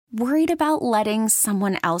Worried about letting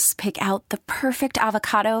someone else pick out the perfect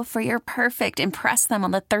avocado for your perfect impress them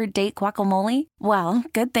on the third date guacamole? Well,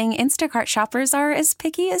 good thing Instacart shoppers are as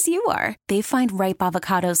picky as you are. They find ripe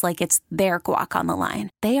avocados like it's their guac on the line.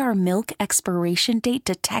 They are milk expiration date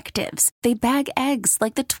detectives. They bag eggs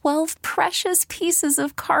like the 12 precious pieces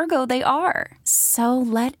of cargo they are. So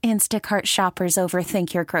let Instacart shoppers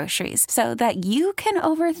overthink your groceries so that you can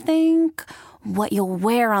overthink what you'll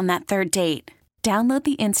wear on that third date. Download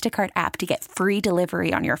the Instacart app to get free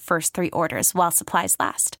delivery on your first 3 orders while supplies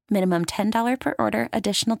last. Minimum $10 per order.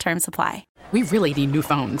 Additional terms apply. We really need new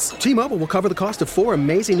phones. T-Mobile will cover the cost of 4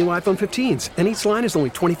 amazing new iPhone 15s, and each line is only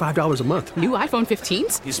 $25 a month. New iPhone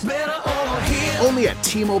 15s? It's better over here. Only at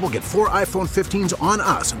T-Mobile, get 4 iPhone 15s on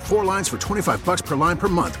us and 4 lines for $25 per line per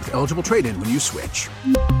month with eligible trade-in when you switch.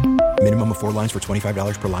 Minimum of 4 lines for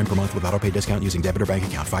 $25 per line per month with autopay discount using debit or bank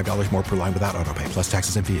account. $5 more per line without autopay, plus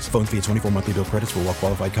taxes and fees. Phone fee at 24 monthly bill credits for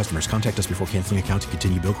well-qualified customers. Contact us before canceling account to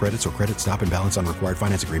continue bill credits or credit stop and balance on required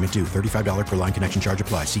finance agreement due. $35 per line connection charge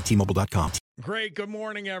applies. See T-Mobile.com. Great. Good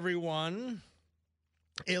morning, everyone.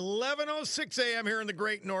 11:06 a.m. here in the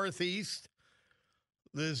great Northeast.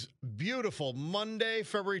 This beautiful Monday,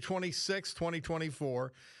 February 26,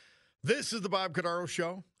 2024. This is the Bob Cordaro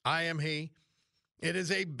Show. I am he. It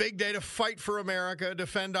is a big day to fight for America,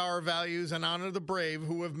 defend our values, and honor the brave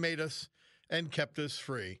who have made us and kept us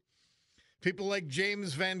free. People like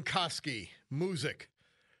James Van Koski, Music,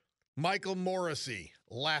 Michael Morrissey,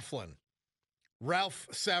 Laughlin, Ralph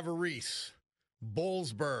Savarese,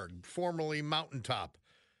 Bollesburg, formerly Mountaintop,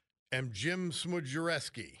 and Jim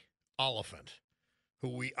Smudgereski, Oliphant, who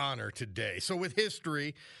we honor today. So with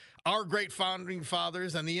history, our great founding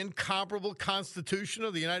fathers, and the incomparable Constitution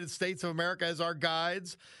of the United States of America as our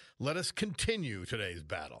guides, let us continue today's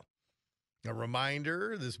battle. A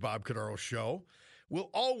reminder, this Bob Cordaro Show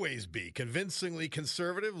will always be convincingly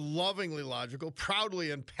conservative, lovingly logical,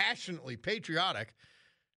 proudly and passionately patriotic,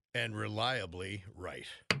 and reliably right.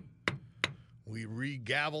 We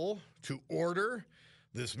regavel to order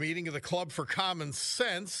this meeting of the Club for Common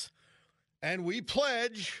Sense, and we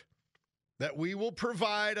pledge that we will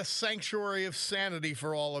provide a sanctuary of sanity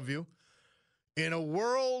for all of you in a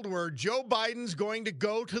world where Joe Biden's going to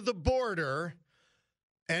go to the border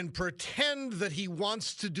and pretend that he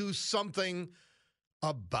wants to do something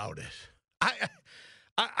about it.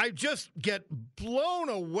 I just get blown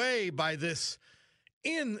away by this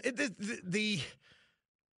the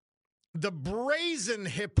brazen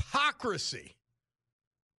hypocrisy.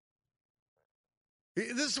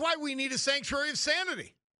 This is why we need a sanctuary of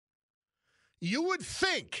sanity. You would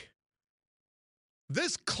think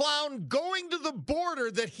this clown going to the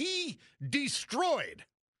border that he destroyed,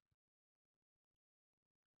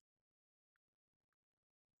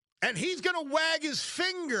 and he's going to wag his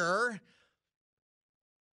finger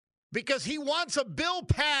because he wants a bill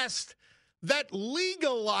passed that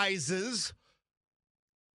legalizes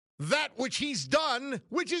that which he's done,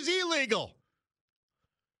 which is illegal.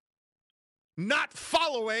 Not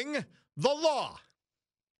following the law.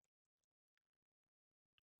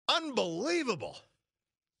 Unbelievable.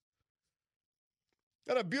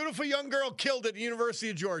 Got a beautiful young girl killed at the University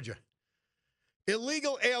of Georgia.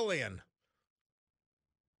 Illegal alien.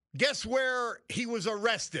 Guess where he was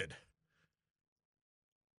arrested?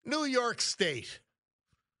 New York State.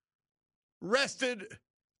 Arrested,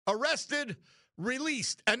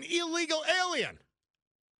 released. An illegal alien.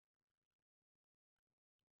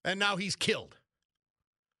 And now he's killed.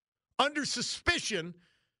 Under suspicion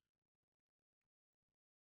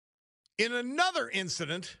in another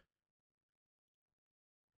incident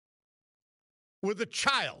with a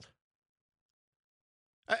child.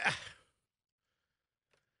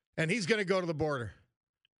 And he's going to go to the border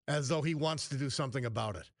as though he wants to do something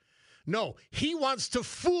about it. No, he wants to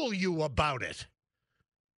fool you about it.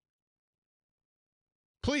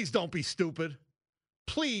 Please don't be stupid.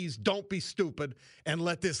 Please don't be stupid and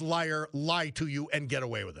let this liar lie to you and get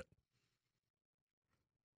away with it.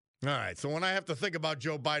 All right, so when I have to think about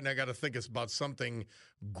Joe Biden, I got to think about something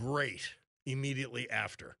great immediately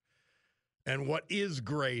after. And what is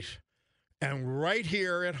great, and right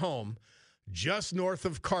here at home, just north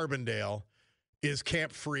of Carbondale, is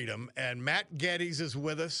Camp Freedom. And Matt Guedes is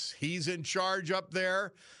with us. He's in charge up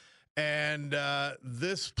there. And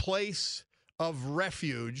this place of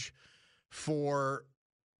refuge for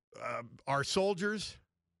our soldiers,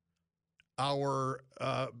 our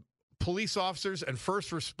police officers, and first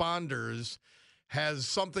responders has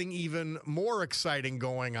something even more exciting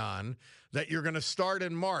going on that you're going to start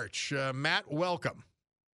in March. Matt, welcome.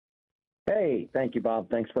 Hey, thank you, Bob.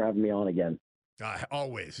 Thanks for having me on again.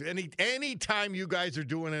 Always. Any time you guys are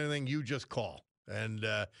doing anything, you just call. And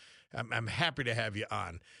I'm happy to have you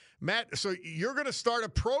on. Matt, so you're going to start a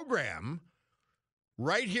program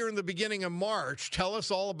right here in the beginning of March. Tell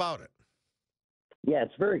us all about it. Yeah,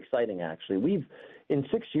 it's very exciting, actually. In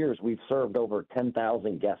 6 years, we've served over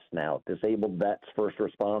 10,000 guests now, disabled vets, first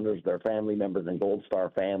responders, their family members, and Gold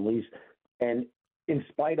Star families. And in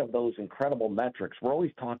spite of those incredible metrics, we're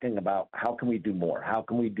always talking about how can we do more? How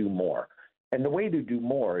can we do more? And the way to do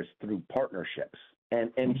more is through partnerships.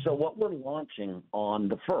 And so what we're launching on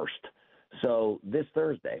the 1st, so this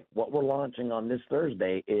Thursday, what we're launching on this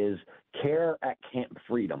Thursday is Care at Camp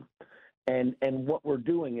Freedom. And what we're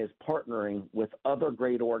doing is partnering with other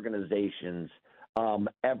great organizations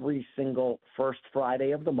every single first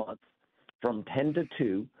Friday of the month from 10 to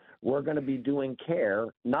 2. We're going to be doing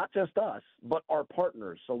care, not just us, but our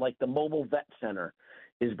partners. So like the Mobile Vet Center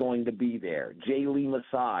is going to be there. J. Lee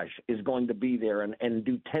Massage is going to be there and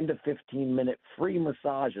do 10 to 15-minute free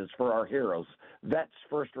massages for our heroes, vets,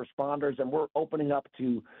 first responders, and we're opening up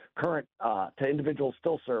to to individuals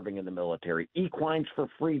still serving in the military. Equines for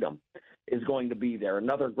Freedom is going to be there,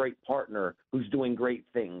 another great partner who's doing great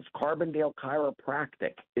things. Carbondale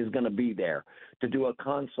Chiropractic is going to be there to do a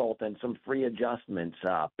consult and some free adjustments.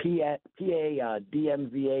 DMVA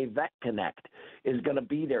Vet Connect is going to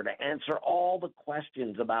be there to answer all the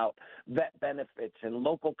questions about vet benefits and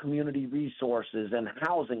local community resources and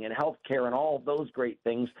housing and healthcare and all of those great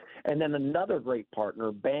things. And then another great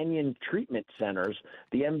partner, Banyan Treatment Centers,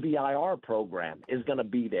 the MVIR program, is going to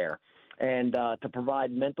be there. And to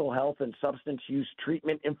provide mental health and substance use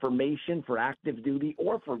treatment information for active duty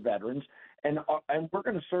or for veterans. And we're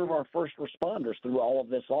going to serve our first responders through all of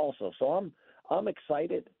this also. So I'm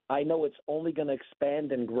excited. I know it's only going to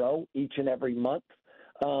expand and grow each and every month,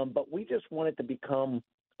 but we just want it to become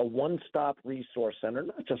a one-stop resource center,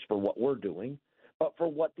 not just for what we're doing, but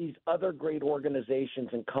for what these other great organizations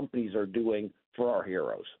and companies are doing for our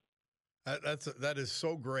heroes. That is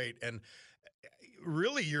so great. And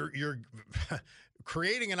really, you're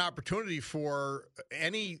creating an opportunity for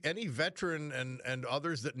any veteran and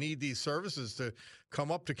others that need these services to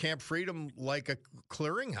come up to Camp Freedom like a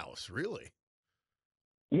clearinghouse, really.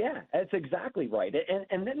 Yeah, that's exactly right.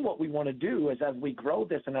 And then what we want to do is as we grow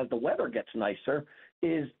this and as the weather gets nicer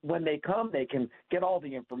is when they come, they can get all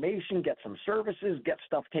the information, get some services, get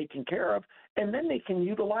stuff taken care of, and then they can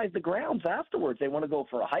utilize the grounds afterwards. They want to go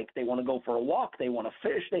for a hike, they want to go for a walk, they want to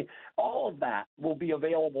fish. All of that will be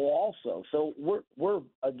available also. So we're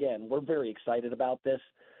very excited about this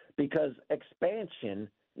because expansion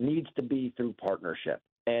needs to be through partnership.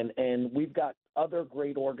 And we've got other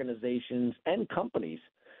great organizations and companies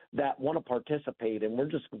that want to participate, and we're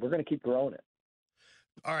going to keep growing it.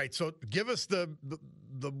 All right, so give us the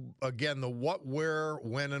what, where,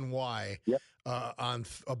 when, and why on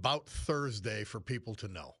about Thursday for people to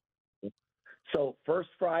know. So first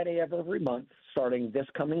Friday of every month, starting this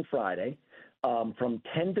coming Friday, from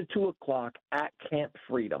 10 to 2 o'clock at Camp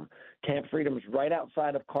Freedom. Camp Freedom is right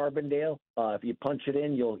outside of Carbondale. If you punch it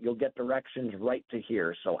in, you'll get directions right to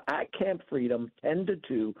here. So at Camp Freedom, 10 to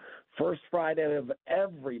 2, first Friday of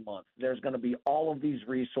every month, there's going to be all of these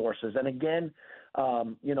resources. And again,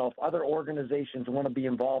 if other organizations want to be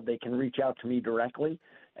involved, they can reach out to me directly.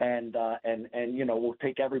 And we'll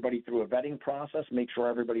take everybody through a vetting process, make sure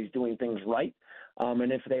everybody's doing things right.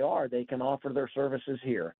 And if they are, they can offer their services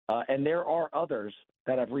here. And there are others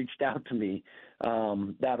that have reached out to me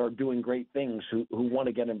that are doing great things who want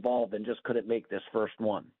to get involved and just couldn't make this first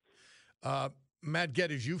one. Matt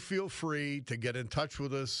Guedes, you feel free to get in touch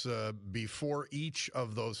with us before each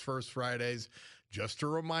of those first Fridays, just to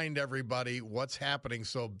remind everybody what's happening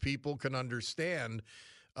so people can understand.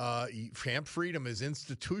 Camp Freedom is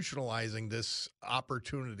institutionalizing this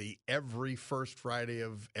opportunity every first Friday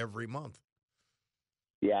of every month.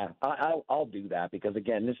 Yeah, I'll do that because,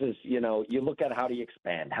 again, this is, you look at how do you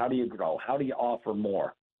expand, how do you grow, how do you offer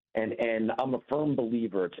more? And I'm a firm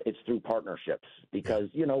believer it's through partnerships because,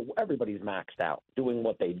 everybody's maxed out doing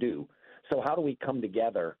what they do. So how do we come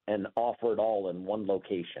together and offer it all in one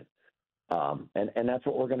location? And that's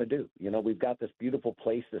what we're going to do. We've got this beautiful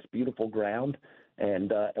place, this beautiful ground,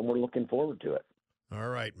 and we're looking forward to it. All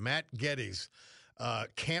right. Matt Guedes,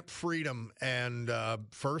 Camp Freedom, and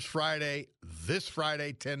first Friday, this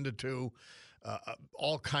Friday, 10 to 2,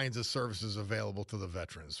 all kinds of services available to the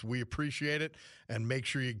veterans. We appreciate it, and make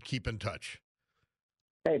sure you keep in touch.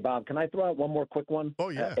 Hey, Bob, can I throw out one more quick one? Oh,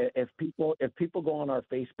 yeah. If people go on our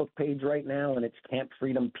Facebook page right now, and it's Camp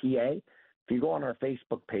Freedom PA, if you go on our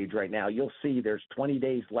Facebook page right now, you'll see there's 20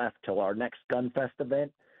 days left till our next Gunfest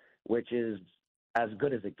event, which is as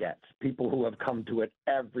good as it gets. People who have come to it,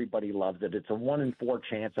 everybody loves it. It's a 1 in 4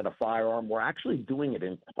 chance at a firearm. We're actually doing it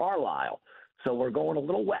in Carlisle. So we're going a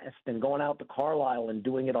little west and going out to Carlisle and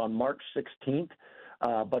doing it on March 16th.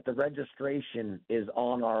 But the registration is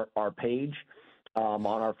on our page, on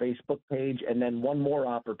our Facebook page. And then one more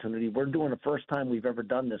opportunity. We're doing the first time we've ever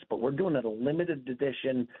done this, but we're doing a limited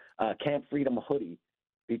edition Camp Freedom hoodie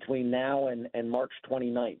between now and March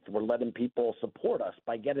 29th. We're letting people support us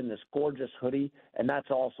by getting this gorgeous hoodie, and that's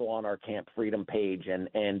also on our Camp Freedom page. And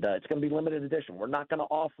it's going to be limited edition. We're not going to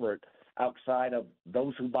offer it outside of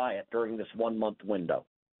those who buy it during this 1 month window.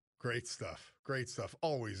 Great stuff. Great stuff.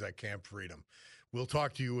 Always at Camp Freedom. We'll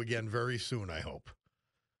talk to you again very soon, I hope.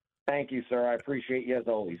 Thank you, sir. I appreciate you as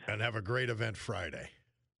always. And have a great event Friday.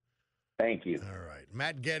 Thank you. All right.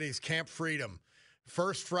 Matt Guedes, Camp Freedom.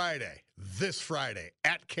 First Friday, this Friday,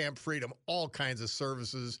 at Camp Freedom. All kinds of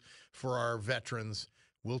services for our veterans.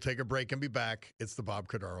 We'll take a break and be back. It's the Bob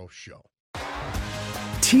Cordaro Show.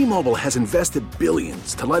 T-Mobile has invested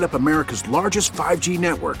billions to light up America's largest 5G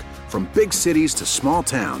network, from big cities to small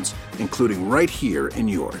towns, including right here in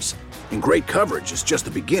yours. And great coverage is just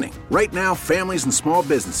the beginning. Right now, families and small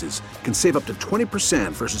businesses can save up to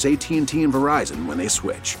 20% versus AT&T and Verizon when they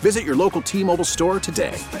switch. Visit your local T-Mobile store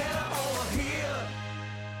today.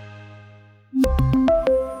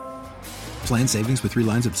 Plan savings with 3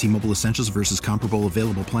 lines of T-Mobile Essentials versus comparable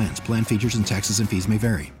available plans. Plan features and taxes and fees may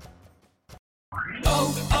vary.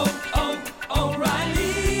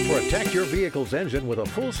 O'Reilly. Protect your vehicle's engine with a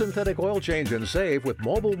full synthetic oil change and save with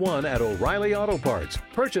Mobile One at O'Reilly Auto Parts.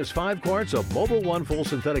 Purchase 5 quarts of Mobile One full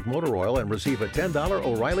synthetic motor oil and receive a $10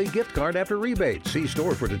 O'Reilly gift card after rebate. See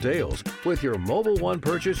store for details. With your Mobile One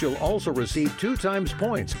purchase, you'll also receive 2 times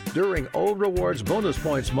points during O Rewards Bonus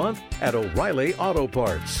Points Month at O'Reilly Auto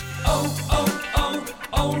Parts.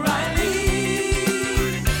 O'Reilly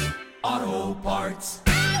Auto Parts.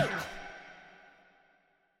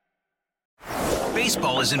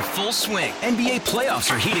 Baseball is in full swing. NBA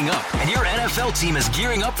playoffs are heating up, and your NFL team is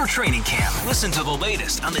gearing up for training camp. Listen to the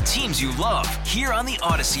latest on the teams you love here on the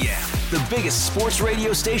Odyssey app. The biggest sports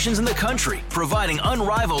radio stations in the country, providing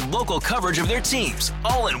unrivaled local coverage of their teams,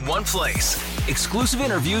 all in one place. Exclusive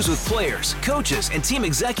interviews with players, coaches, and team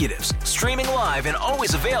executives, streaming live and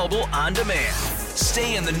always available on demand.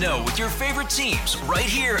 Stay in the know with your favorite teams right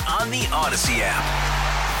here on the Odyssey app.